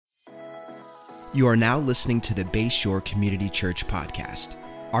You are now listening to the Bayshore Community Church podcast.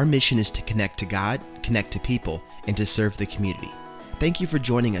 Our mission is to connect to God, connect to people, and to serve the community. Thank you for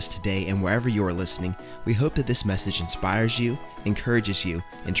joining us today, and wherever you are listening, we hope that this message inspires you, encourages you,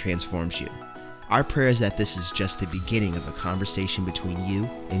 and transforms you. Our prayer is that this is just the beginning of a conversation between you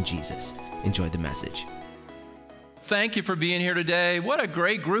and Jesus. Enjoy the message. Thank you for being here today. What a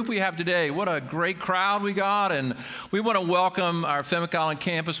great group we have today. What a great crowd we got. And we want to welcome our Fenwick Island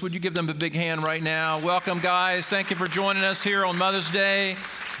campus. Would you give them a big hand right now? Welcome, guys. Thank you for joining us here on Mother's Day.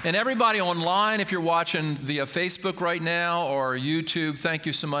 And everybody online, if you're watching via Facebook right now or YouTube, thank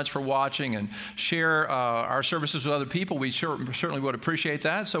you so much for watching, and share our services with other people. We certainly would appreciate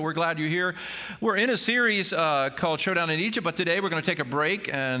that. So we're glad you're here. We're in a series called Showdown in Egypt, but today we're going to take a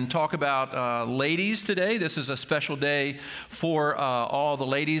break and talk about ladies today. This is a special day for all the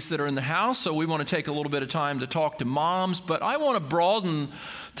ladies that are in the house. So we want to take a little bit of time to talk to moms, but I want to broaden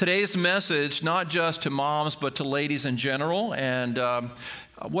today's message not just to moms, but to ladies in general. And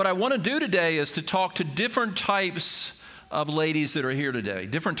what I want to do today is to talk to different types of ladies that are here today,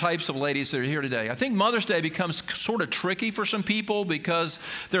 different types of ladies that are here today. I think Mother's Day becomes sort of tricky for some people because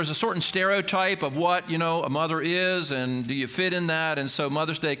there's a certain stereotype of what, a mother is, and do you fit in that? And so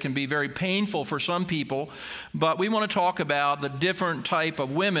Mother's Day can be very painful for some people, but we want to talk about the different type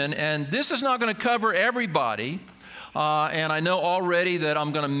of women, and this is not going to cover everybody. And I know already that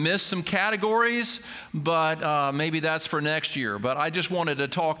I'm going to miss some categories, but maybe that's for next year. But I just wanted to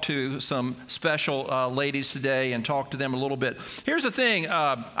talk to some special ladies today and talk to them a little bit. Here's the thing.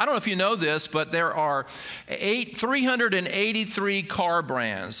 I don't know if you know this, but there are 383 car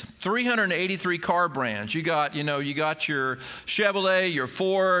brands. 383 car brands. You got your Chevrolet, your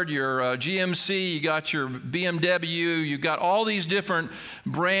Ford, your GMC, you got your BMW, you got all these different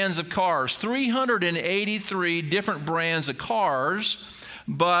brands of cars. 383 different brands of cars,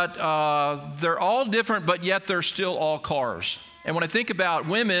 but they're all different, but yet they're still all cars. And when I think about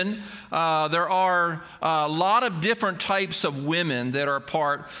women, there are a lot of different types of women that are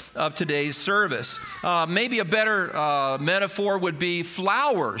part of today's service. Maybe a better metaphor would be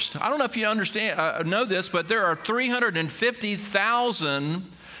flowers. I don't know if you know this, but there are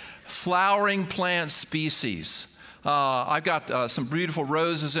 350,000 flowering plant species. I've got some beautiful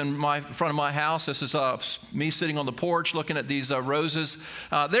roses in front of my house. This is me sitting on the porch looking at these roses.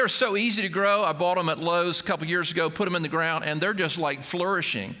 They're so easy to grow. I bought them at Lowe's a couple years ago, put them in the ground, and they're just like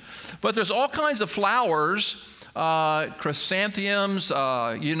flourishing. But there's all kinds of flowers, chrysanthemums,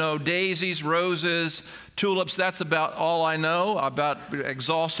 daisies, roses, tulips. That's about all I know. I about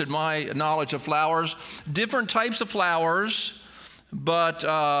exhausted my knowledge of flowers. Different types of flowers. But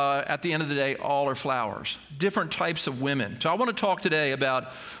at the end of the day, all are flowers. Different types of women. So I want to talk today about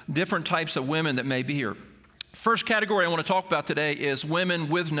different types of women that may be here. First category I want to talk about today is women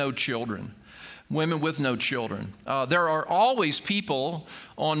with no children. Women with no children. There are always people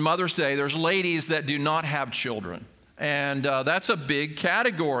on Mother's Day, there's ladies that do not have children. And that's a big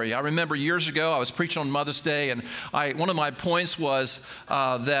category. I remember years ago, I was preaching on Mother's Day, and one of my points was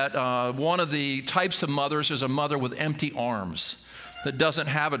that one of the types of mothers is a mother with empty arms, that doesn't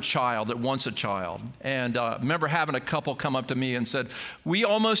have a child, that wants a child. And I remember having a couple come up to me and said, we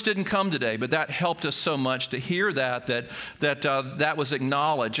almost didn't come today, but that helped us so much to hear that was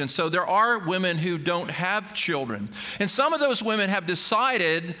acknowledged. And so there are women who don't have children. And some of those women have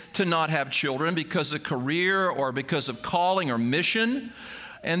decided to not have children because of career or because of calling or mission.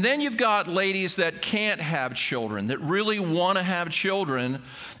 And then you've got ladies that can't have children, that really want to have children,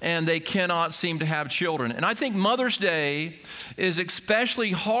 and they cannot seem to have children. And I think Mother's Day is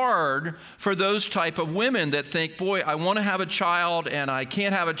especially hard for those type of women that think, boy, I want to have a child and I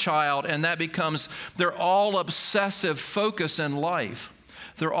can't have a child, and that becomes their all obsessive focus in life.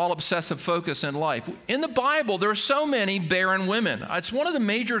 They're all obsessive focus in life. In the Bible, there are so many barren women. It's one of the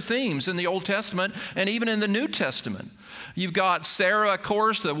major themes in the Old Testament and even in the New Testament. You've got Sarah, of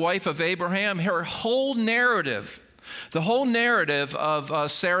course, the wife of Abraham. Her whole narrative, the whole narrative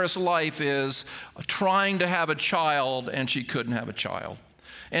of Sarah's life is trying to have a child, and she couldn't have a child.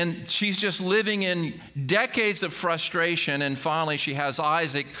 And she's just living in decades of frustration, and finally she has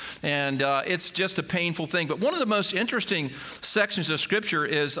Isaac, and it's just a painful thing. But one of the most interesting sections of Scripture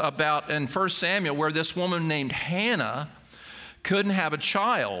is about in 1 Samuel, where this woman named Hannah couldn't have a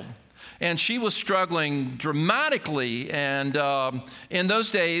child. And she was struggling dramatically. And in those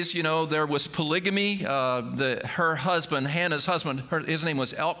days, there was polygamy. Her husband, Hannah's husband, his name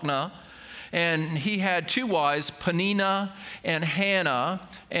was Elkanah. and he had two wives, Peninnah and Hannah.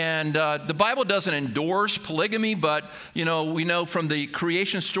 And the Bible doesn't endorse polygamy, but we know from the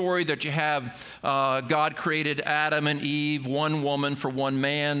creation story that you have God created Adam and Eve, one woman for one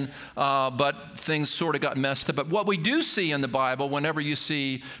man, but things sort of got messed up. But what we do see in the Bible, whenever you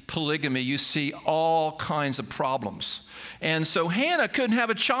see polygamy, you see all kinds of problems. And so Hannah couldn't have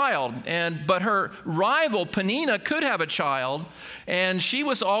a child, but her rival Peninnah could have a child, and she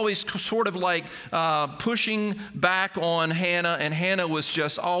was always sort of like pushing back on Hannah, and Hannah was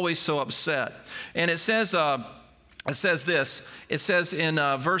just always so upset. And it says this. It says in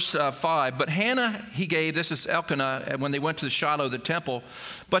verse 5, but Hannah he gave, this is Elkanah, when they went to the Shiloh, the temple,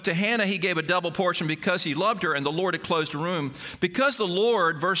 but to Hannah he gave a double portion because he loved her, and the Lord had closed the room. Because the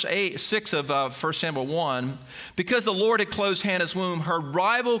Lord, verse 6 of 1 Samuel 1, because the Lord had closed Hannah's womb, her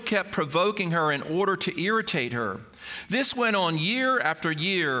rival kept provoking her in order to irritate her. This went on year after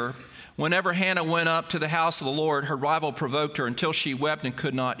year. Whenever Hannah went up to the house of the Lord, her rival provoked her until she wept and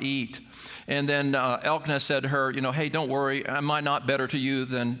could not eat. And then Elkanah said to her, hey, don't worry, am I not better to you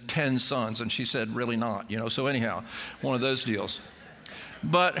than 10 sons? And she said, really not, so anyhow, one of those deals.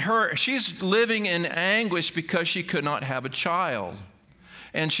 But she's living in anguish because she could not have a child.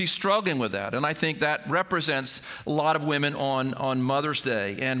 And she's struggling with that. And I think that represents a lot of women on Mother's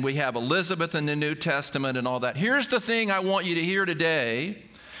Day. And we have Elizabeth in the New Testament and all that. Here's the thing I want you to hear today.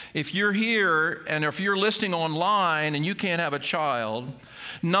 If you're here and if you're listening online and you can't have a child,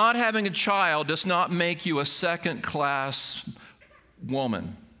 not having a child does not make you a second-class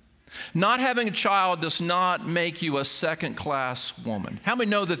woman. Not having a child does not make you a second-class woman. How many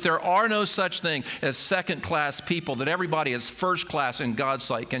know that there are no such thing as second-class people, that everybody is first class in God's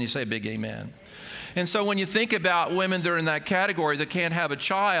sight? Can you say a big amen? And so when you think about women that are in that category that can't have a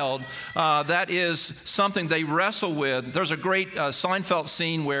child, that is something they wrestle with. There's a great Seinfeld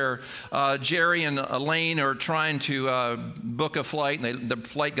scene where Jerry and Elaine are trying to book a flight, and the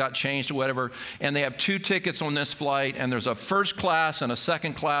flight got changed or whatever, and they have two tickets on this flight, and there's a first class and a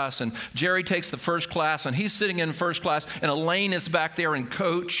second class, and Jerry takes the first class, and he's sitting in first class, and Elaine is back there in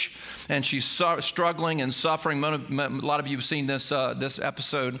coach, and she's struggling and suffering. A lot of you have seen this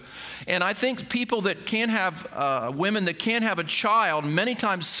episode. And I think people that can't have, women that can't have a child many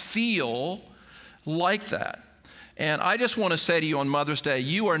times feel like that. And I just want to say to you on Mother's Day,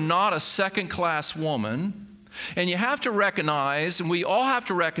 you are not a second-class woman. And you have to recognize, and we all have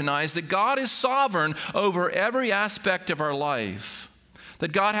to recognize, that God is sovereign over every aspect of our life.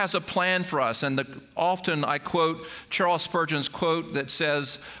 That God has a plan for us. And often I quote Charles Spurgeon's quote that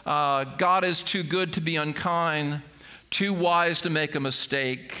says, God is too good to be unkind, too wise to make a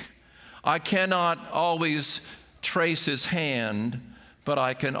mistake. I cannot always trace his hand, but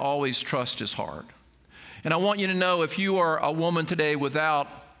I can always trust his heart. And I want you to know, if you are a woman today without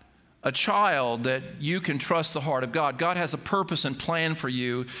a child, that you can trust the heart of God. God has a purpose and plan for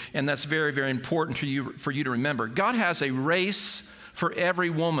you, and that's very, very important for you to remember. God has a race for every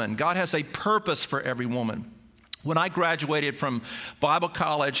woman. God has a purpose for every woman. When I graduated from Bible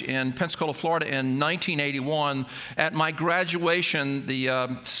college in Pensacola, Florida in 1981, at my graduation,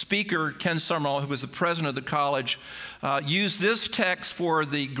 the speaker, Ken Summerall, who was the president of the college, used this text for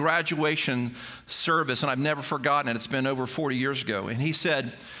the graduation service, and I've never forgotten it. It's been over 40 years ago. And he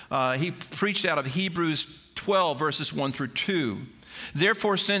said, he preached out of Hebrews 12, verses 1 through 2.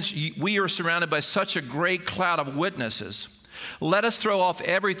 Therefore, since we are surrounded by such a great cloud of witnesses, let us throw off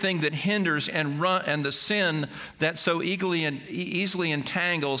everything that hinders and the sin that so easily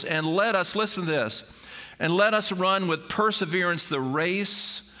entangles, and let us, listen to this, and let us run with perseverance the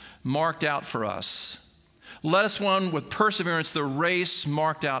race marked out for us. Let us run with perseverance the race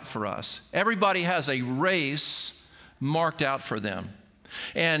marked out for us. Everybody has a race marked out for them.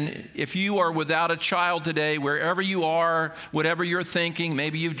 And if you are without a child today, wherever you are, whatever you're thinking,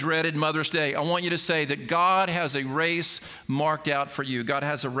 maybe you've dreaded Mother's Day, I want you to say that God has a race marked out for you. God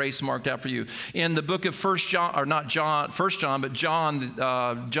has a race marked out for you. In the book of John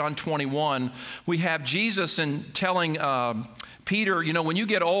 21, we have Jesus telling Peter, when you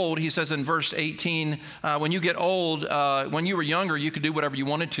get old, he says in verse 18, when you get old, when you were younger, you could do whatever you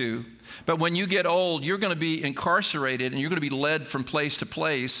wanted to. But when you get old, you're going to be incarcerated and you're going to be led from place to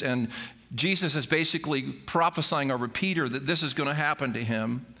place. And Jesus is basically prophesying over Peter that this is going to happen to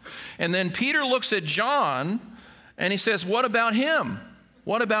him. And then Peter looks at John and he says, what about him?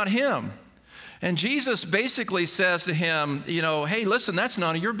 What about him? And Jesus basically says to him, hey, listen, that's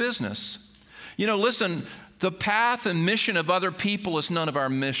none of your business. Listen, the path and mission of other people is none of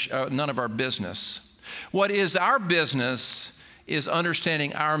our business. What is our business is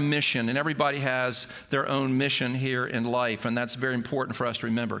understanding our mission, and everybody has their own mission here in life, and that's very important for us to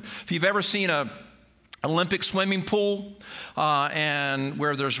remember. If you've ever seen a Olympic swimming pool and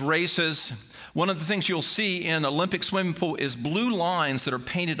where there's races, one of the things you'll see in Olympic swimming pool is blue lines that are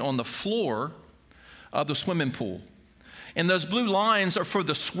painted on the floor of the swimming pool. And those blue lines are for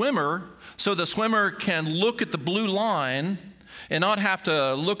the swimmer, so the swimmer can look at the blue line and not have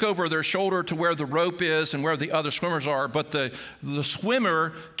to look over their shoulder to where the rope is and where the other swimmers are, but the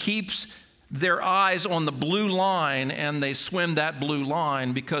swimmer keeps their eyes on the blue line and they swim that blue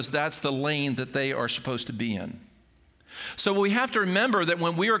line because that's the lane that they are supposed to be in. So we have to remember that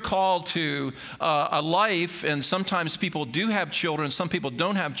when we are called to a life, and sometimes people do have children, some people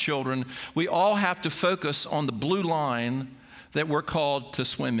don't have children, we all have to focus on the blue line that we're called to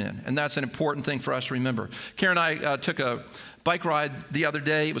swim in. And that's an important thing for us to remember. Karen and I took a bike ride the other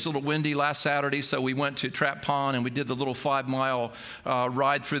day. It was a little windy last Saturday, so we went to Trap Pond and we did the little 5-mile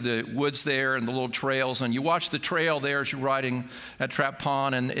ride through the woods there and the little trails. And you watch the trail there as you're riding at Trap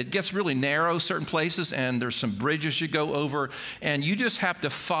Pond, and it gets really narrow certain places, and there's some bridges you go over, and you just have to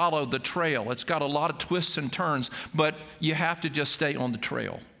follow the trail. It's got a lot of twists and turns, but you have to just stay on the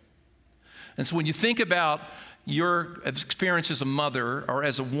trail. And so when you think about your experience as a mother or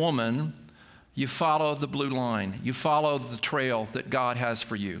as a woman, you follow the blue line. You follow the trail that God has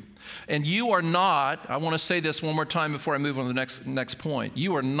for you. And you are not, I want to say this one more time before I move on to the next point.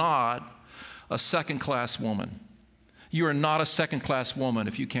 You are not a second-class woman. You are not a second-class woman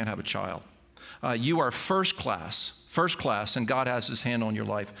if you can't have a child. You are first class, and God has his hand on your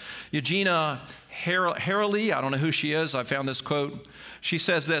life. Eugenia Harley, I don't know who she is. I found this quote. She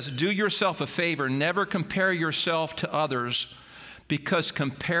says this: do yourself a favor, never compare yourself to others, because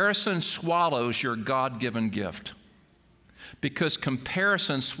comparison swallows your God-given gift. Because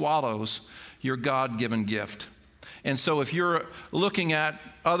comparison swallows your God-given gift. And so if you're looking at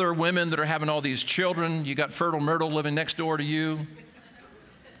other women that are having all these children, you got Fertile Myrtle living next door to you,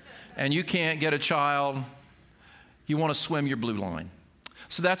 and you can't get a child, you want to swim your blue line.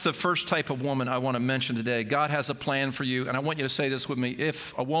 So that's the first type of woman I want to mention today. God has a plan for you, and I want you to say this with me.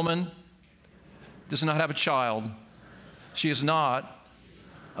 If a woman does not have a child, she is not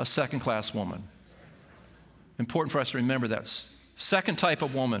a second-class woman. Important for us to remember that. Second type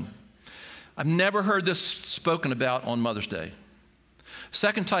of woman. I've never heard this spoken about on Mother's Day.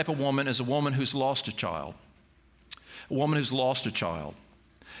 Second type of woman is a woman who's lost a child. A woman who's lost a child.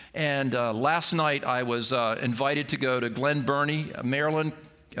 And last night I was invited to go to Glen Burnie, Maryland,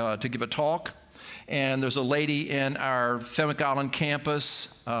 to give a talk. And there's a lady in our Fenwick Island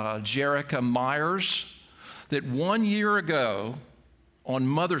campus, Jerica Myers, that 1 year ago on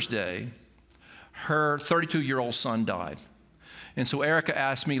Mother's Day, her 32-year-old son died. And so Erica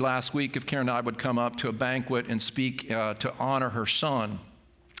asked me last week if Karen and I would come up to a banquet and speak to honor her son.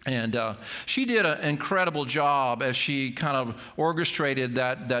 And she did an incredible job as she kind of orchestrated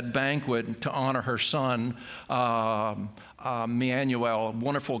that banquet to honor her son, Manuel, a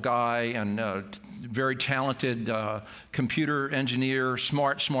wonderful guy and very talented computer engineer,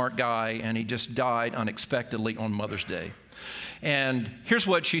 smart guy, and he just died unexpectedly on Mother's Day. And here's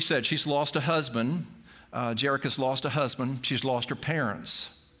what she said. She's lost a husband. Jerica's lost a husband. She's lost her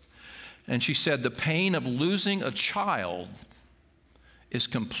parents. And she said the pain of losing a child is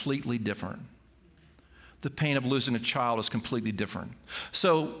completely different. The pain of losing a child is completely different.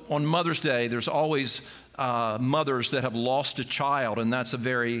 So on Mother's Day, there's always mothers that have lost a child, and that's a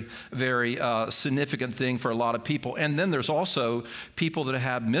very, very significant thing for a lot of people. And then there's also people that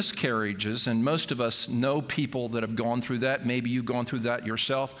have miscarriages, and most of us know people that have gone through that. Maybe you've gone through that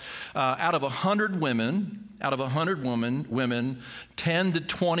yourself. Out of 100 women, 10 to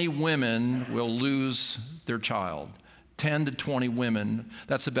 20 women will lose their child. 10 to 20 women,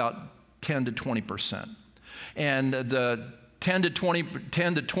 that's about 10 to 20%. And the 10 to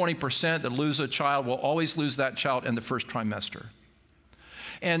 20% that lose a child will always lose that child in the first trimester.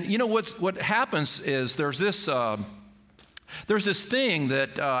 And you know what happens is there's this thing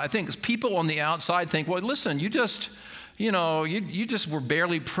that I think people on the outside think, well, listen, you just were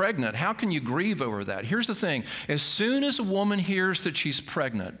barely pregnant. How can you grieve over that? Here's the thing. As soon as a woman hears that she's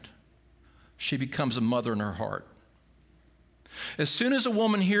pregnant, she becomes a mother in her heart. As soon as a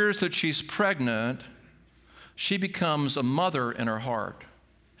woman hears that she's pregnant, she becomes a mother in her heart.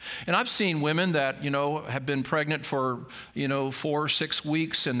 And I've seen women that, have been pregnant for, 4 or 6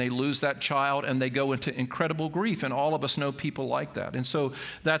 weeks, and they lose that child and they go into incredible grief. And all of us know people like that. And so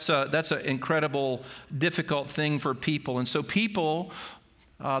that's an incredible, difficult thing for people. And so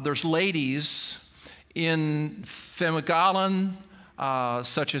there's ladies in Fenwick Island,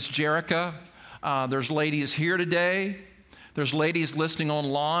 such as Jerica. There's ladies here today There's ladies listening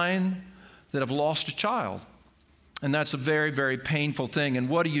online that have lost a child. And that's a very, very painful thing. And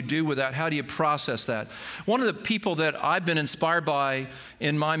what do you do with that? How do you process that? One of the people that I've been inspired by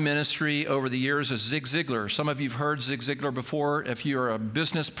in my ministry over the years is Zig Ziglar. Some of you have heard Zig Ziglar before. If you're a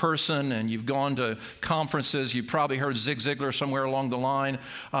business person and you've gone to conferences, you've probably heard Zig Ziglar somewhere along the line.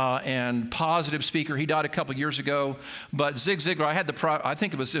 And positive speaker. He died a couple years ago. But Zig Ziglar, I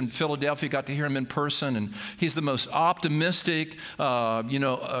think it was in Philadelphia, got to hear him in person. And he's the most optimistic,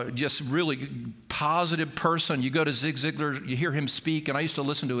 just really positive person. You go to Zig Ziglar, you hear him speak, and I used to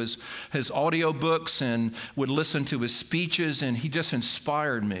listen to his audio books and would listen to his speeches, and he just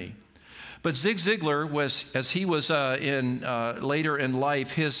inspired me. But Zig Ziglar as he was later in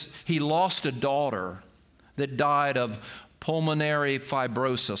life, he lost a daughter that died of pulmonary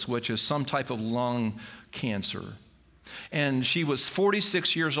fibrosis, which is some type of lung cancer. And she was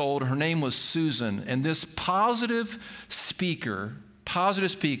 46 years old. Her name was Susan, and this positive speaker,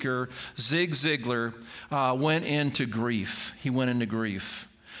 Zig Ziglar, went into grief. He went into grief.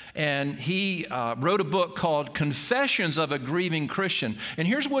 And he wrote a book called Confessions of a Grieving Christian. And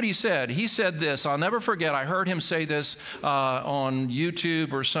here's what he said. He said this. I'll never forget. I heard him say this on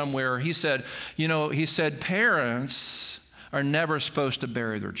YouTube or somewhere. He said, parents are never supposed to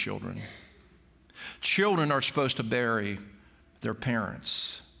bury their children. Children are supposed to bury their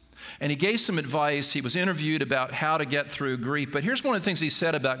parents. And he gave some advice. He was interviewed about how to get through grief. But here's one of the things he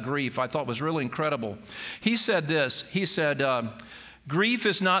said about grief I thought was really incredible. He said this. He said, grief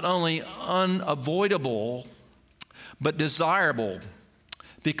is not only unavoidable, but desirable,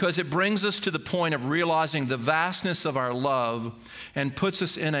 because it brings us to the point of realizing the vastness of our love and puts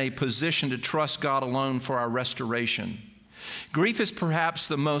us in a position to trust God alone for our restoration. Grief is perhaps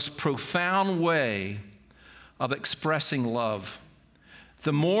the most profound way of expressing love.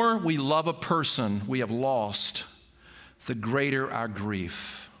 The more we love a person we have lost, the greater our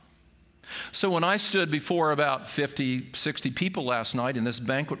grief. So when I stood before about 50, 60 people last night in this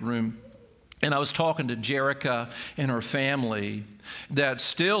banquet room, and I was talking to Jerica and her family, that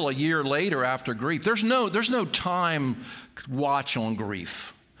still a year later after grief, there's no time watch on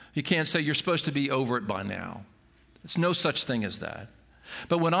grief. You can't say you're supposed to be over it by now. There's no such thing as that.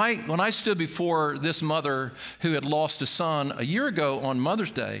 But when I stood before this mother who had lost a son a year ago on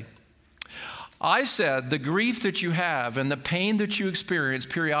Mother's Day, I said the grief that you have and the pain that you experience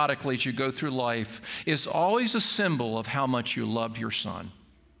periodically as you go through life is always a symbol of how much you loved your son.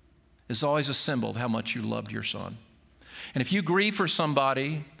 It's always a symbol of how much you loved your son. And if you grieve for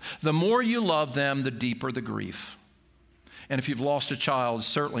somebody, the more you love them, the deeper the grief. And if you've lost a child,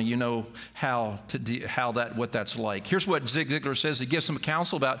 certainly you know what that's like. Here's what Zig Ziglar says. He gives some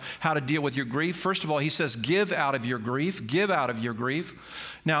counsel about how to deal with your grief. First of all, he says, give out of your grief. Give out of your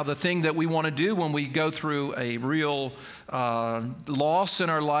grief. Now, the thing that we want to do when we go through a real loss in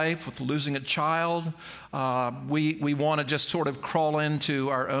our life with losing a child, we want to just sort of crawl into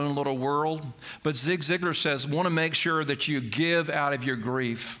our own little world. But Zig Ziglar says, want to make sure that you give out of your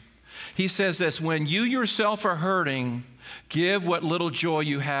grief. He says this, when you yourself are hurting, give what little joy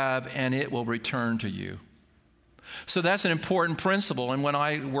you have, and it will return to you. So that's an important principle. And when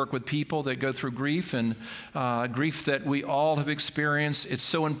I work with people that go through grief and grief that we all have experienced, it's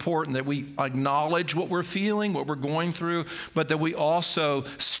so important that we acknowledge what we're feeling, what we're going through, but that we also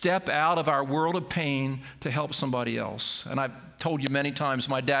step out of our world of pain to help somebody else. And I've told you many times,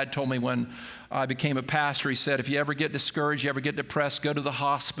 my dad told me when I became a pastor, he said, if you ever get discouraged, you ever get depressed, go to the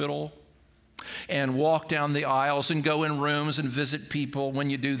hospital and walk down the aisles and go in rooms and visit people. When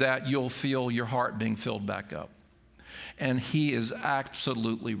you do that, you'll feel your heart being filled back up. And he is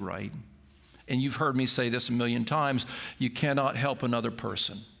absolutely right. And you've heard me say this a million times. You cannot help another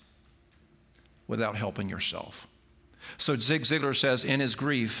person without helping yourself. So Zig Ziglar says in his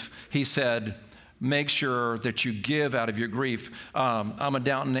grief, he said, make sure that you give out of your grief. I'm a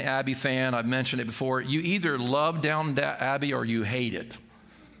Downton Abbey fan. I've mentioned it before. You either love Downton Abbey or you hate it.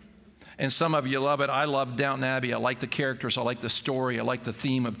 And some of you love it. I love Downton Abbey. I like the characters. I like the story. I like the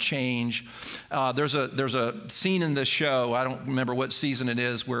theme of change. There's a scene in this show, I don't remember what season it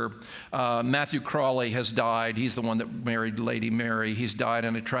is, where Matthew Crawley has died. He's the one that married Lady Mary. He's died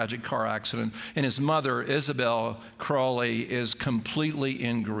in a tragic car accident. And his mother, Isabel Crawley, is completely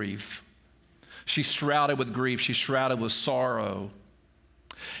in grief. She's shrouded with grief. She's shrouded with sorrow.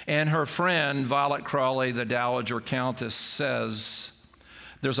 And her friend, Violet Crawley, the Dowager Countess, says,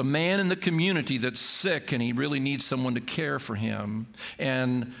 there's a man in the community that's sick and he really needs someone to care for him.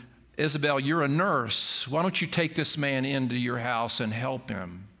 And Isabel, you're a nurse. Why don't you take this man into your house and help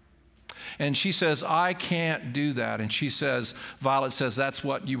him? And she says, I can't do that. And she says, Violet says, that's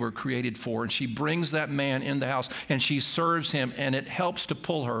what you were created for. And she brings that man in the house and she serves him, and it helps to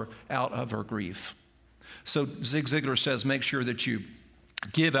pull her out of her grief. So Zig Ziglar says, make sure that you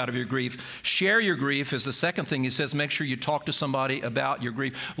give out of your grief. Share your grief is the second thing. He says, make sure you talk to somebody about your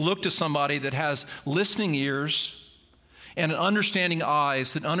grief. Look to somebody that has listening ears and an understanding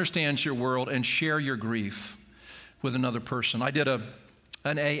eyes that understands your world, and share your grief with another person. I did an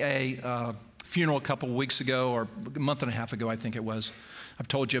AA funeral a couple of weeks ago, or a month and a half ago, I think it was. I've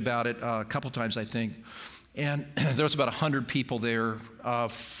told you about it a couple times, I think. And there was about 100 people there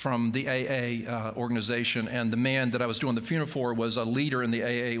from the AA organization, and the man that I was doing the funeral for was a leader in the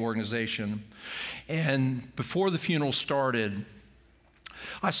AA organization. And before the funeral started,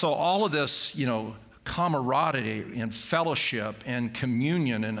 I saw all of this, camaraderie and fellowship and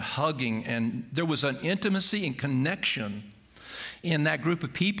communion and hugging, and there was an intimacy and connection in that group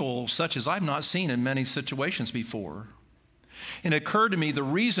of people such as I've not seen in many situations before. And it occurred to me the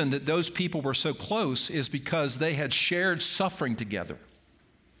reason that those people were so close is because they had shared suffering together.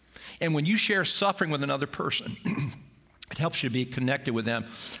 And when you share suffering with another person, it helps you to be connected with them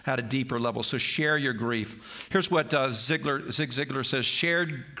at a deeper level. So share your grief. Here's what Zig Ziglar says: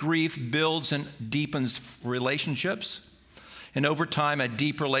 shared grief builds and deepens relationships. And over time, a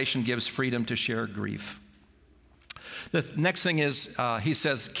deep relation gives freedom to share grief. The next thing is, he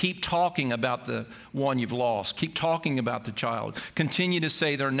says, keep talking about the one you've lost. Keep talking about the child. Continue to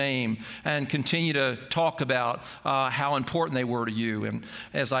say their name and continue to talk about how important they were to you. And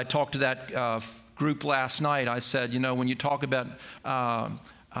as I talked to that group last night, I said, when you talk about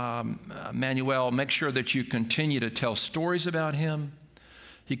Manuel, make sure that you continue to tell stories about him.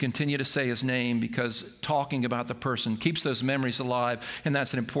 You continue to say his name, because talking about the person keeps those memories alive, and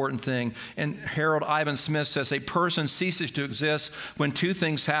that's an important thing. And Harold Ivan Smith says, a person ceases to exist when two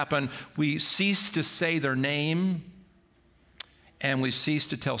things happen. We cease to say their name, and we cease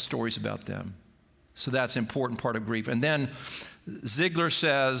to tell stories about them. So that's an important part of grief. And then Ziglar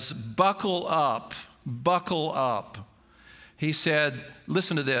says, buckle up, buckle up. He said,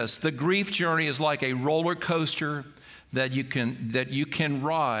 listen to this, the grief journey is like a roller coaster that you can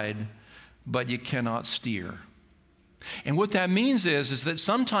ride, but you cannot steer. And what that means is that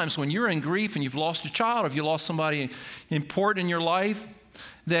sometimes when you're in grief and you've lost a child, or if you lost somebody important in your life,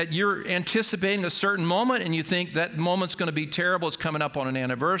 that you're anticipating a certain moment and you think that moment's going to be terrible. It's coming up on an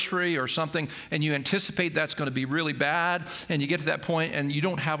anniversary or something, and you anticipate that's going to be really bad, and you get to that point and you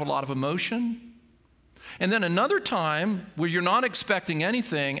don't have a lot of emotion. And then another time where you're not expecting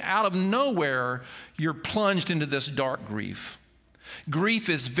anything, out of nowhere, you're plunged into this dark grief. Grief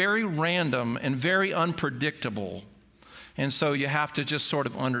is very random and very unpredictable. And so you have to just sort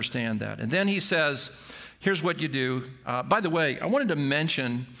of understand that. And then he says, here's what you do. By the way, I wanted to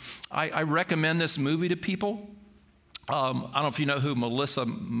mention, I recommend this movie to people. I don't know if you know who Melissa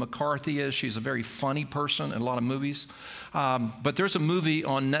McCarthy is. She's a very funny person in a lot of movies. But there's a movie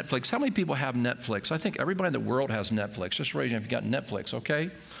on Netflix. How many people have Netflix? I think everybody in the world has Netflix. Just raise your hand if you've got Netflix, okay?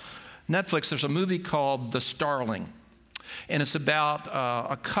 Netflix, there's a movie called The Starling. And it's about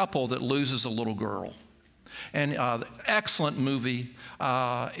a couple that loses a little girl. And excellent movie.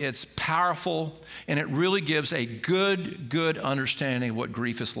 It's powerful, and it really gives a good understanding of what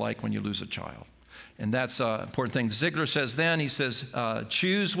grief is like when you lose a child. And that's an important thing. Ziglar says then, he says,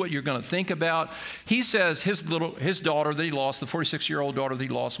 choose what you're going to think about. He says his daughter that he lost, the 46-year-old daughter that he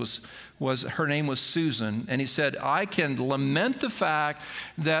lost, her name was Susan. And he said, I can lament the fact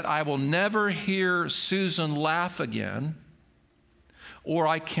that I will never hear Susan laugh again, or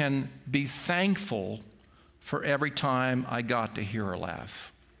I can be thankful for every time I got to hear her laugh.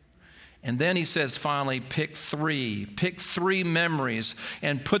 And then he says, finally, pick three memories,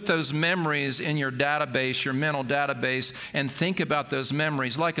 and put those memories in your database, your mental database, and think about those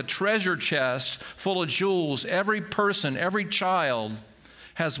memories. Like a treasure chest full of jewels, every person, every child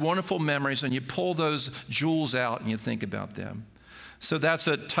has wonderful memories, and you pull those jewels out and you think about them. So that's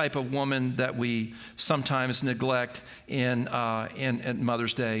a type of woman that we sometimes neglect in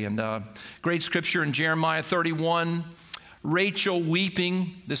Mother's Day. And great scripture in Jeremiah 31. Rachel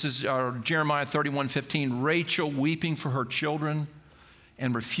weeping, this is Jeremiah 31:15, Rachel weeping for her children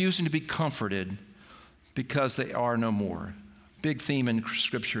and refusing to be comforted because they are no more. Big theme in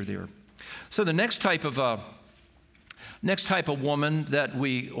scripture there. So the next type of woman that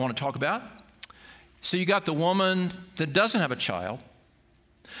we want to talk about. So you got the woman that doesn't have a child.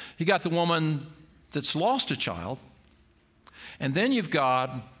 You got the woman that's lost a child. And then you've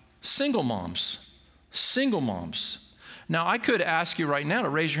got single moms. Now, I could ask you right now to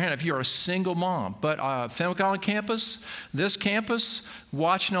raise your hand if you're a single mom, but Fenwick Island campus, this campus,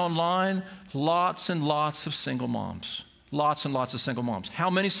 watching online, lots and lots of single moms. Lots and lots of single moms. How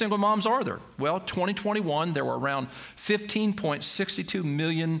many single moms are there? Well, 2021, there were around 15.62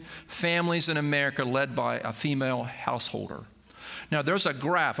 million families in America led by a female householder. Now, there's a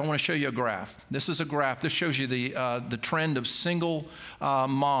graph. I want to show you a graph. This is a graph. This shows you the trend of single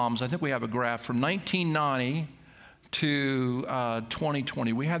moms. I think we have a graph from 1990 to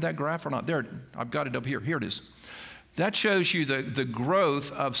 2020. We have that graph or not? There, I've got it up here. Here it is. That shows you the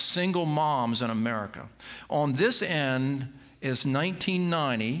growth of single moms in America. On this end is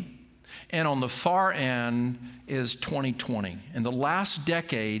 1990, and on the far end is 2020. In the last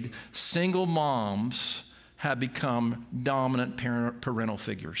decade, single moms have become dominant parental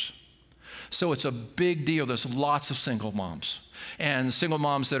figures. So it's a big deal. There's lots of single moms. And single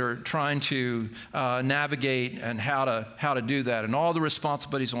moms that are trying to navigate and how to do that, and all the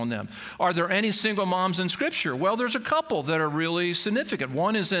responsibilities on them. Are there any single moms in Scripture? Well, there's a couple that are really significant.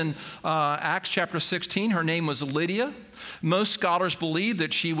 One is in Acts chapter 16. Her name was Lydia. Most scholars believe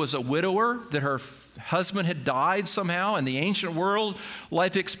that she was a widower, that her husband had died somehow. In the ancient world,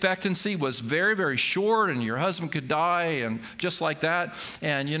 life expectancy was very, very short, and your husband could die, and just like that.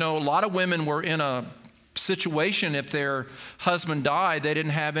 And, you know, a lot of women were in a situation, if their husband died, they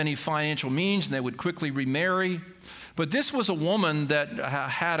didn't have any financial means, and they would quickly remarry. But this was a woman that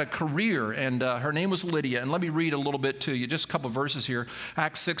had a career, and her name was Lydia. And let me read a little bit to you, just a couple of verses here.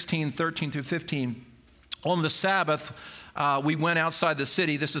 Acts 16, 13 through 15. On the Sabbath, we went outside the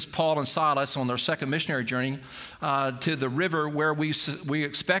city. This is Paul and Silas on their second missionary journey to the river, where we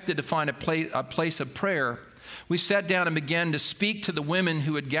expected to find a place of prayer. We sat down and began to speak to the women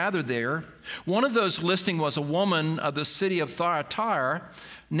who had gathered there. One of those listening was a woman of the city of Thyatira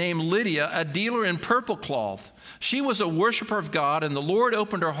named Lydia, a dealer in purple cloth. She was a worshiper of God, and the Lord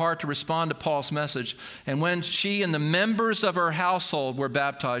opened her heart to respond to Paul's message. And when she and the members of her household were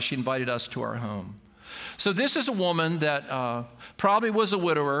baptized, she invited us to her home. So this is a woman that probably was a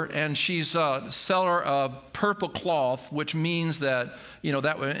widower, and she's a seller of purple cloth, which means that, you know,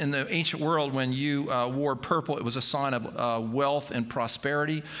 that in the ancient world, when you wore purple, it was a sign of wealth and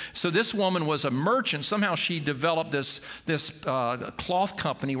prosperity. So this woman was a merchant. Somehow she developed this cloth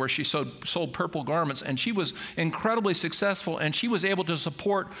company where she sold purple garments, and she was incredibly successful, and she was able to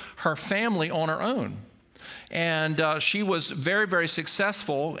support her family on her own. And she was very, very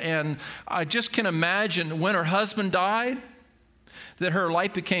successful. And I just can imagine when her husband died, that her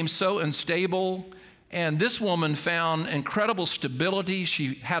life became so unstable. And this woman found incredible stability.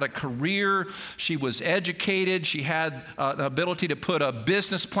 She had a career. She was educated. She had the ability to put a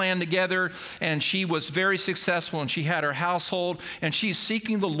business plan together. And she was very successful. And she had her household. And she's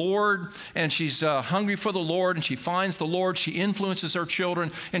seeking the Lord. And she's hungry for the Lord. And she finds the Lord. She influences her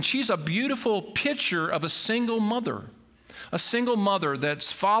children. And she's a beautiful picture of a single mother. A single mother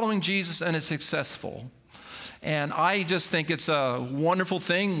that's following Jesus and is successful. And I just think it's a wonderful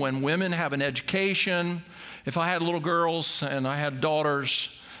thing when women have an education. If I had little girls and I had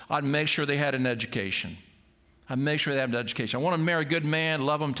daughters, I'd make sure they had an education. I'd make sure they had an education. I want them to marry a good man,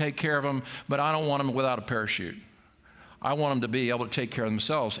 love them, take care of them, but I don't want them without a parachute. I want them to be able to take care of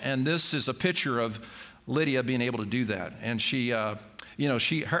themselves. And this is a picture of Lydia being able to do that. And she, I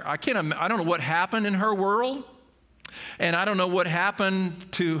don't know what happened in her world, and I don't know what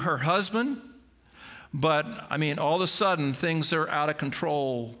happened to her husband. But, I mean, all of a sudden, things are out of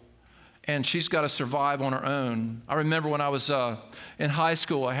control, and she's got to survive on her own. I remember when I was in high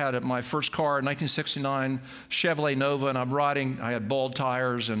school, I had my first car, a 1969 Chevrolet Nova, and I had bald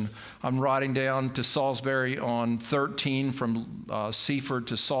tires, and I'm riding down to Salisbury on 13 from Seaford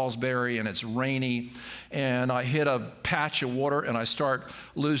to Salisbury, and it's rainy, and I hit a patch of water, and I start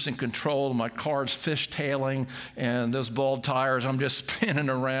losing control. My car's fishtailing, and those bald tires, I'm just spinning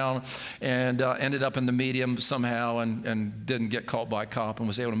around, and ended up in the medium somehow, and didn't get caught by a cop and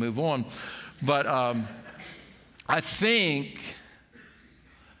was able to move on. But I think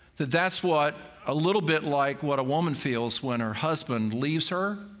that's what a little bit like what a woman feels when her husband leaves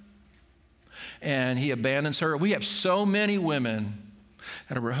her and he abandons her. We have so many women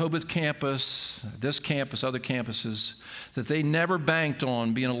at a Rehoboth campus, this campus, other campuses, that they never banked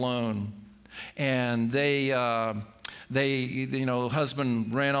on being alone. And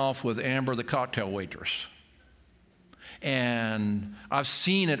husband ran off with Amber, the cocktail waitress. And I've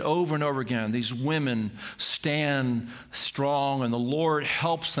seen it over and over again. These women stand strong and the Lord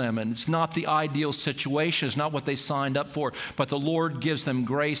helps them. And it's not the ideal situation. It's not what they signed up for. But the Lord gives them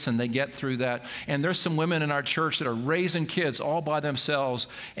grace and they get through that. And there's some women in our church that are raising kids all by themselves.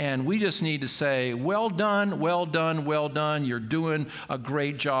 And we just need to say, well done, well done, well done. You're doing a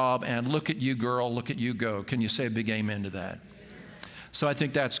great job. And look at you, girl. Look at you go. Can you say a big amen to that? So I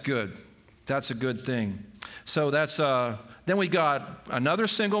think that's good. That's a good thing. So that's... Then we got another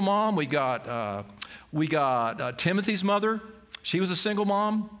single mom. We got Timothy's mother. She was a single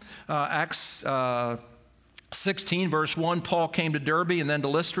mom. Acts 16, verse 1, Paul came to Derbe and then to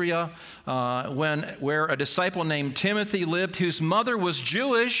Lystra, where a disciple named Timothy lived, whose mother was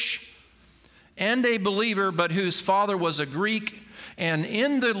Jewish and a believer, but whose father was a Greek. And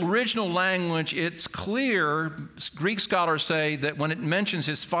in the original language, it's clear, Greek scholars say, that when it mentions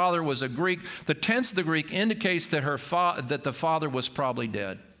his father was a Greek, the tense of the Greek indicates that that the father was probably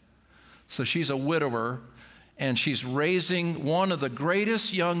dead. So she's a widower, and she's raising one of the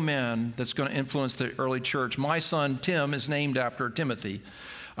greatest young men that's going to influence the early church. My son, Tim, is named after Timothy.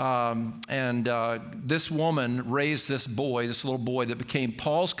 This woman raised this little boy that became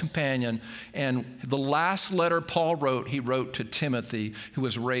Paul's companion. And the last letter Paul wrote, he wrote to Timothy, who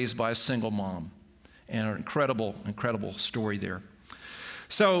was raised by a single mom. And an incredible, incredible story there.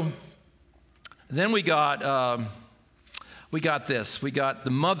 So then we got this. We got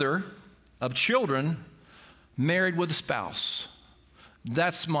the mother of children married with a spouse.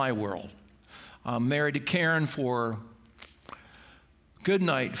 That's my world. I'm married to Karen for... good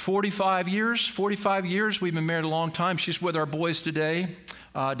night. 45 years. 45 years. We've been married a long time. She's with our boys today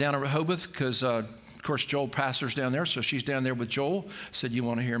down at Rehoboth because, of course, Joel pastors down there. So she's down there with Joel. Said, you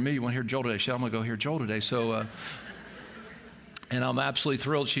want to hear me? You want to hear Joel today? She said, I'm going to go hear Joel today. So, and I'm absolutely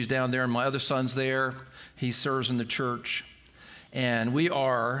thrilled she's down there. And my other son's there. He serves in the church. And we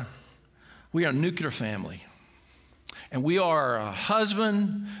are a nuclear family. And we are a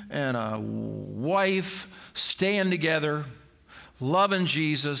husband and a wife staying together, loving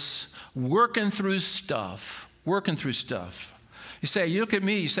Jesus, working through stuff. You say, you look at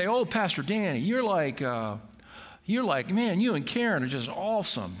me, you say, oh, Pastor Danny, you're like, man, you and Karen are just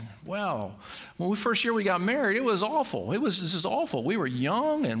awesome. Well, when first year we got married, it was awful. This is awful. We were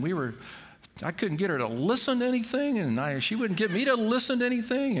young and I couldn't get her to listen to anything, and she wouldn't get me to listen to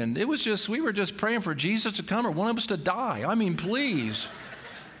anything. And it was just, we were just praying for Jesus to come or one of us to die. I mean, please.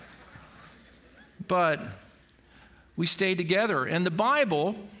 But we stayed together. And the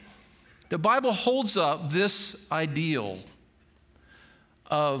Bible holds up this ideal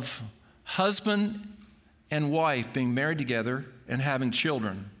of husband and wife being married together and having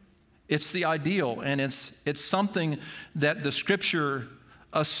children. It's the ideal, and it's something that the Scripture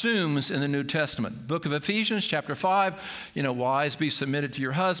assumes in the New Testament. Book of Ephesians, chapter 5, wives, be submitted to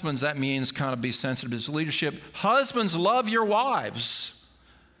your husbands. That means kind of be sensitive to his leadership. Husbands, love your wives,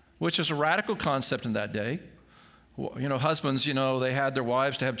 which is a radical concept in that day. Husbands, they had their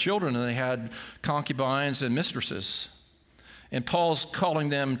wives to have children, and they had concubines and mistresses. And Paul's calling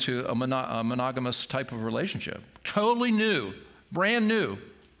them to a monogamous type of relationship. Totally new, brand new.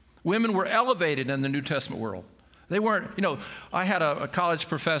 Women were elevated in the New Testament world. They weren't, I had a college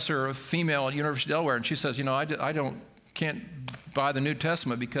professor, a female at University of Delaware, and she says, can't buy the New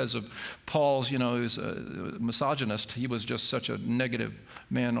Testament because of Paul's, he was a misogynist. He was just such a negative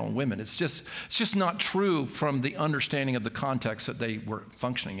man on women. It's just not true from the understanding of the context that they were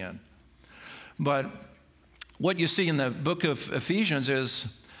functioning in. But what you see in the book of Ephesians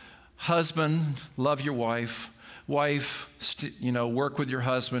is husband, love your wife. Wife, work with your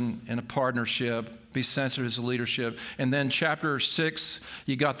husband in a partnership, be sensitive to his leadership. And then chapter 6,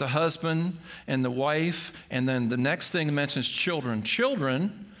 you got the husband and the wife. And then the next thing mentions children.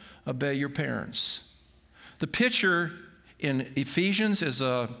 Children, obey your parents. The picture in Ephesians is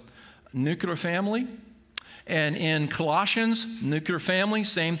a nuclear family. And in Colossians, nuclear family,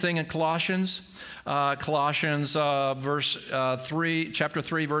 same thing in Colossians. Colossians chapter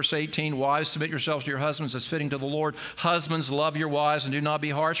 3, verse 18, wives, submit yourselves to your husbands as fitting to the Lord. Husbands, love your wives and do not be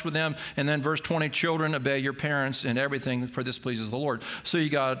harsh with them. And then verse 20, children, obey your parents in everything, for this pleases the Lord. So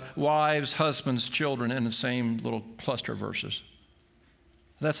you got wives, husbands, children in the same little cluster of verses.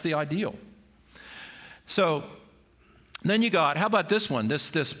 That's the ideal. So then you got, how about this one,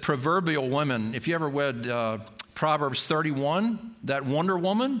 this proverbial woman. If you ever read Proverbs 31, that Wonder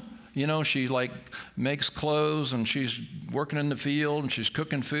Woman, she makes clothes and she's working in the field and she's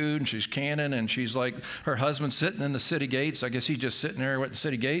cooking food and she's canning and she's like, her husband's sitting in the city gates. I guess he's just sitting there at the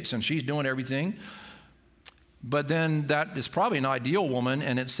city gates and she's doing everything. But then that is probably an ideal woman,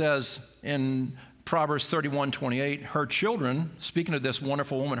 and it says in Proverbs 31:28, her children, speaking of this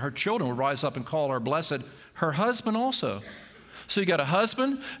wonderful woman, her children will rise up and call her blessed, her husband also. So you got a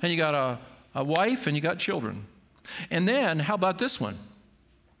husband, and you got a wife, and you got children. And then, how about this one?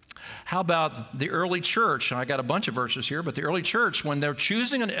 How about the early church? I got a bunch of verses here, but the early church, when they're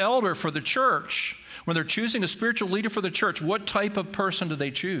choosing an elder for the church, when they're choosing a spiritual leader for the church, what type of person do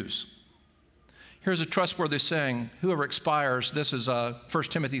they choose? Here's a trustworthy saying, whoever aspires, this is 1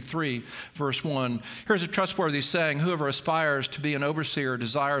 Timothy 3, verse 1. Here's a trustworthy saying, whoever aspires to be an overseer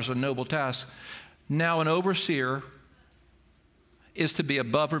desires a noble task. Now an overseer is to be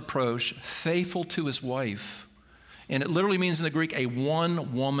above reproach, faithful to his wife. And it literally means in the Greek, a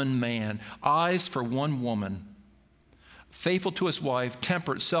one-woman man. Eyes for one woman. Faithful to his wife,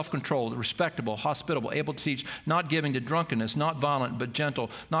 temperate, self-controlled, respectable, hospitable, able to teach, not giving to drunkenness, not violent, but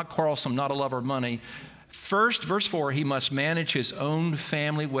gentle, not quarrelsome, not a lover of money. First, verse 4, he must manage his own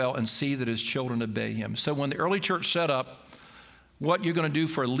family well and see that his children obey him. So when the early church set up what you're going to do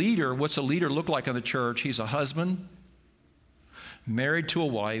for a leader, what's a leader look like in the church? He's a husband, married to a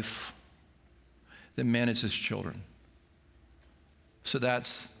wife, that manages children. So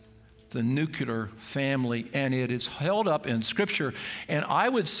that's the nuclear family, and it is held up in Scripture. And I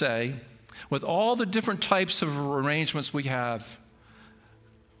would say, with all the different types of arrangements we have,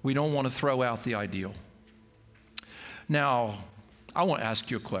 we don't want to throw out the ideal. Now, I want to ask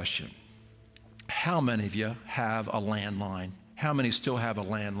you a question. How many of you have a landline? How many still have a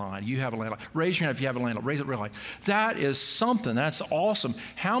landline? You have a landline. Raise your hand if you have a landline. Raise it real high. That is something. That's awesome.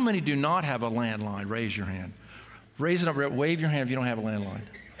 How many do not have a landline? Raise your hand. Raise it up. Wave your hand if you don't have a landline.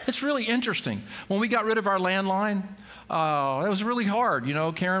 It's really interesting. When we got rid of our landline, it was really hard.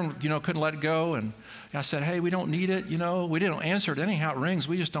 Karen, couldn't let it go. And I said, hey, we don't need it. We didn't answer it anyhow. It rings.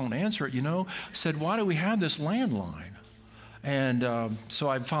 We just don't answer it, I said, why do we have this landline? And so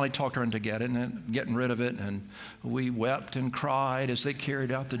I finally talked her into getting rid of it. And we wept and cried as they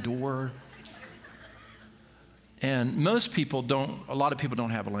carried out the door. And a lot of people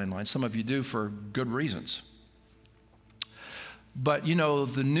don't have a landline. Some of you do for good reasons. But,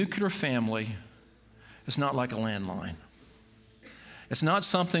 the nuclear family is not like a landline. It's not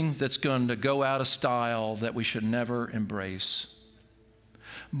something that's going to go out of style that we should never embrace.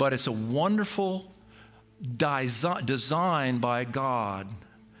 But it's a wonderful design by God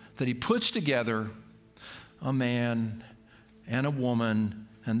that He puts together a man and a woman,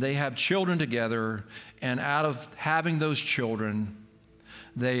 and they have children together, and out of having those children,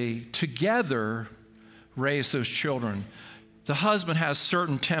 they together raise those children. The husband has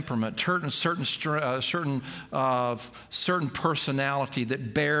certain temperament, certain personality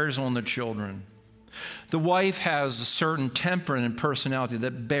that bears on the children. The wife has a certain temperament and personality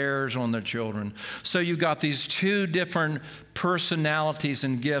that bears on the children. So you've got these two different personalities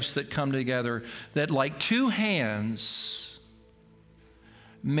and gifts that come together that, like two hands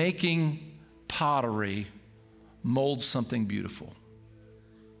making pottery, mold something beautiful.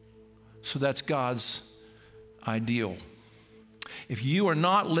 So that's God's ideal. If you are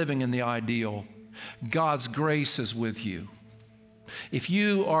not living in the ideal, God's grace is with you. If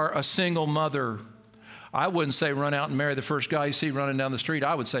you are a single mother, I wouldn't say run out and marry the first guy you see running down the street.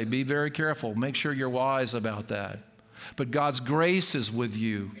 I would say be very careful. Make sure you're wise about that. But God's grace is with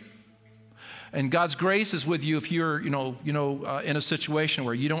you. And God's grace is with you if you're, in a situation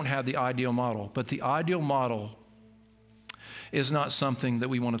where you don't have the ideal model. But the ideal model is not something that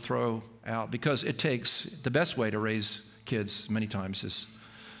we want to throw out, because it takes, the best way to raise kids many times is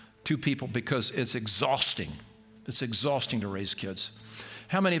two people, because it's exhausting. It's exhausting to raise kids.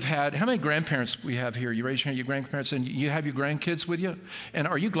 How many grandparents we have here? You raise your hand, your grandparents, and you have your grandkids with you? And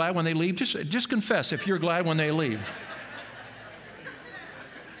are you glad when they leave? Just confess if you're glad when they leave.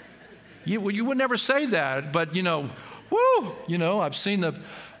 You would never say that, but I've seen the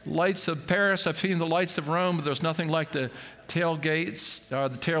lights of Paris, I've seen the lights of Rome, but there's nothing like the tail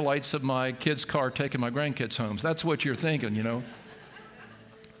lights of my kid's car taking my grandkids home. So that's what you're thinking,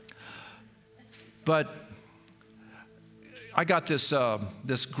 But I got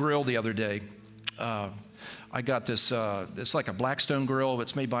this grill the other day. I got this, it's like a Blackstone grill.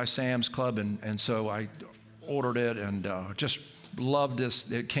 It's made by Sam's Club, and so I ordered it and just loved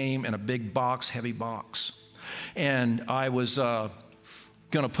this. It came in a big box, heavy box. And I was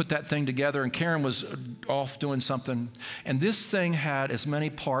going to put that thing together, and Karen was off doing something. And this thing had as many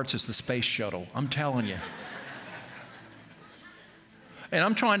parts as the space shuttle, I'm telling you. And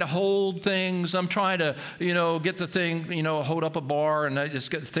I'm trying to hold things. I'm trying to, get the thing, hold up a bar, and I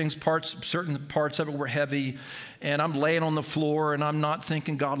just get certain parts of it were heavy. And I'm laying on the floor, and I'm not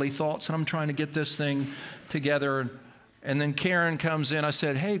thinking godly thoughts, and I'm trying to get this thing together. And then Karen comes in. I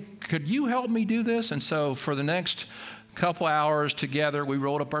said, hey, could you help me do this? And so for the next couple hours together, we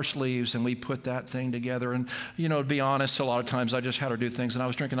rolled up our sleeves and we put that thing together. And, to be honest, a lot of times I just had her do things and I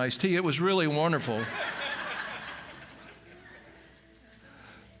was drinking iced tea. It was really wonderful.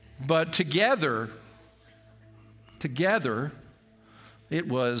 But together, it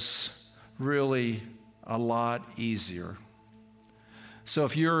was really a lot easier. So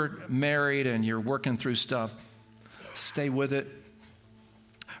if you're married and you're working through stuff, stay with it.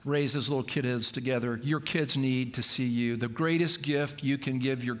 Raise those little kiddos together. Your kids need to see you. The greatest gift you can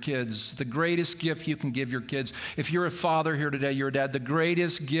give your kids, if you're a father here today, you're a dad, the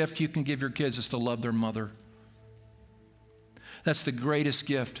greatest gift you can give your kids is to love their mother. That's the greatest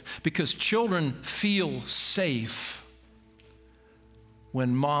gift, because children feel safe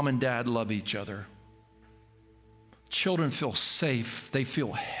when mom and dad love each other. Children feel safe. They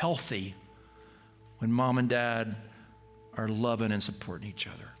feel healthy when mom and dad are loving and supporting each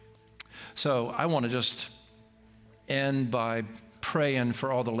other. So I want to just end by praying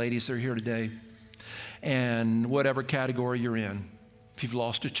for all the ladies that are here today, and whatever category you're in. If you've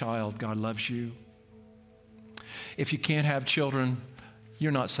lost a child, God loves you. If you can't have children,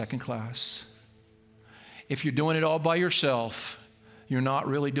 you're not second class. If you're doing it all by yourself, you're not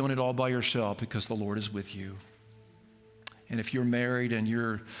really doing it all by yourself, because the Lord is with you. And if you're married and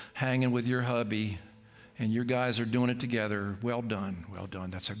you're hanging with your hubby and you guys are doing it together, well done, well done.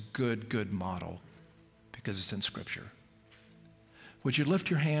 That's a good model, because it's in Scripture. Would you lift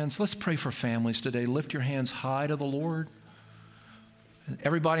your hands? Let's pray for families today. Lift your hands high to the Lord.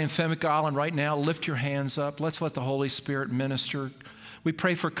 Everybody in Fenwick Island right now, lift your hands up. Let's let the Holy Spirit minister. We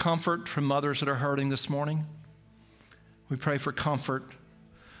pray for comfort from mothers that are hurting this morning. We pray for comfort.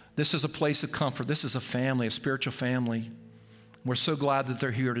 This is a place of comfort. This is a family, a spiritual family. We're so glad that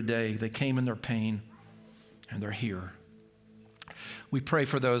they're here today. They came in their pain, and they're here. We pray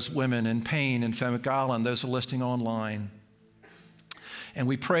for those women in pain in Fenwick Island, those who are listening online. And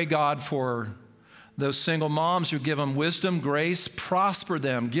we pray, God, for those single moms who give them wisdom, grace, prosper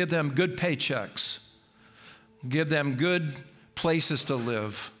them, give them good paychecks, give them good places to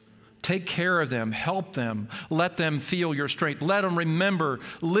live. Take care of them, help them, let them feel your strength. Let them remember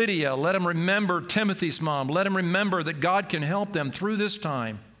Lydia, let them remember Timothy's mom, let them remember that God can help them through this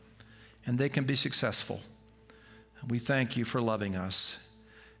time and they can be successful. And we thank you for loving us.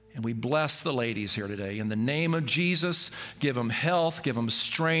 And we bless the ladies here today. In the name of Jesus, give them health, give them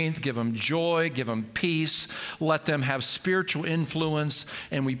strength, give them joy, give them peace. Let them have spiritual influence.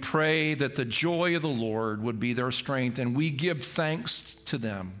 And we pray that the joy of the Lord would be their strength. And we give thanks to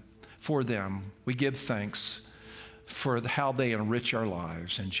them, for them. We give thanks for how they enrich our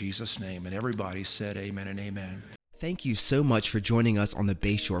lives. In Jesus' name. And everybody said amen and amen. Thank you so much for joining us on the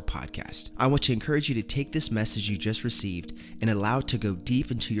Bayshore podcast. I want to encourage you to take this message you just received and allow it to go deep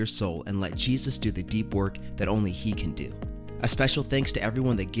into your soul and let Jesus do the deep work that only He can do. A special thanks to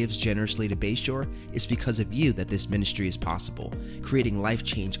everyone that gives generously to Bayshore. It's because of you that this ministry is possible, creating life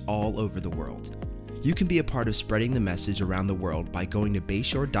change all over the world. You can be a part of spreading the message around the world by going to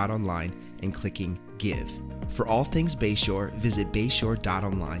bayshore.online and clicking Give. For all things Bayshore, visit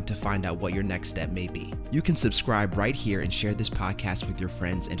bayshore.online to find out what your next step may be. You can subscribe right here and share this podcast with your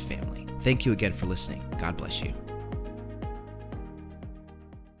friends and family. Thank you again for listening. God bless you.